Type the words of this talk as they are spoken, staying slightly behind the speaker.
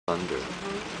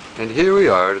And here we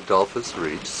are at Adolphus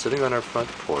Reach, sitting on our front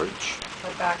porch.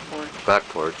 Our back porch. Back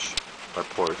porch. Our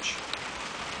porch.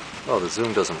 Oh, the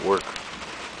Zoom doesn't work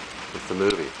with the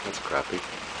movie. That's crappy.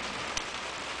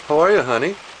 How are you,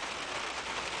 honey?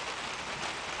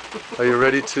 Are you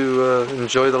ready to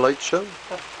enjoy the light show?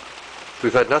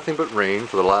 We've had nothing but rain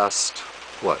for the last,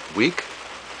 what, week?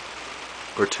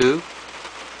 Or two?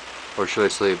 Or should I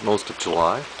say most of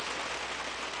July?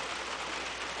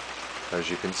 As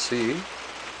you can see,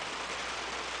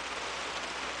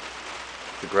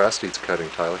 the grass needs cutting,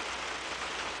 Tyler.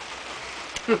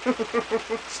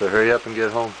 So hurry up and get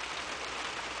home.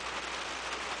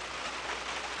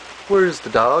 Where's the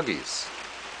doggies?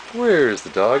 Where's the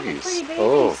doggies?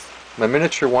 Oh, my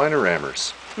miniature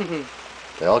Weineramers.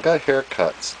 They all got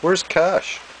haircuts. Where's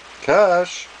Cash?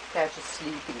 Cash! Cash is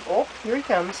sleeping. Oh, here he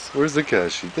comes. Where's the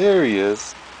Cashy? There he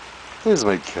is. There's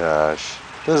my Cash.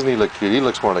 Doesn't he look cute? He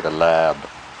looks more like a lab.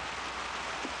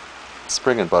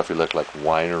 Spring and Buffy look like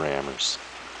Weineramers.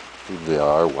 They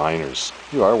are whiners.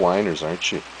 You are whiners,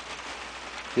 aren't you?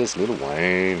 Yes, little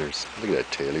whiners. Look at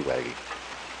that taily waggy.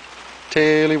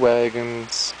 Taily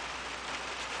wagons.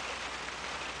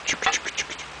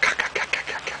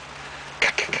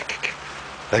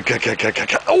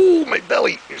 Oh, my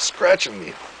belly! You're scratching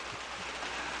me.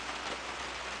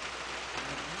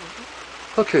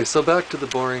 Okay, so back to the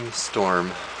boring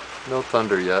storm. No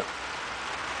thunder yet.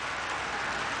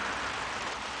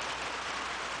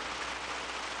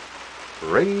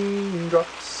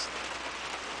 Raindrops.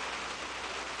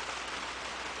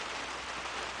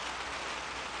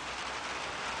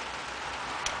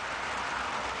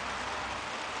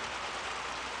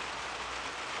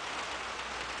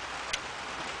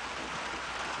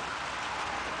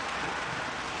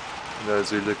 And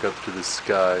as we look up to the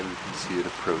sky, we can see it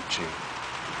approaching.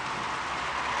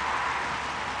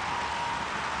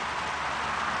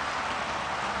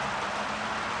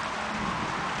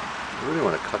 I really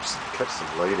want to catch some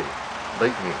lightning.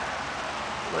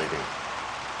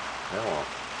 Oh well.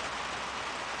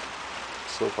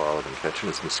 So far all I've been catching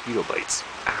is mosquito bites.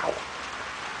 Ow.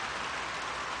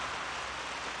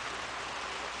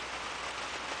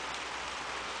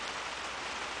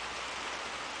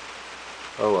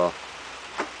 Oh well.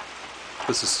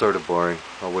 This is sort of boring.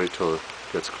 I'll wait till it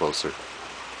gets closer.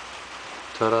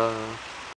 Ta-da!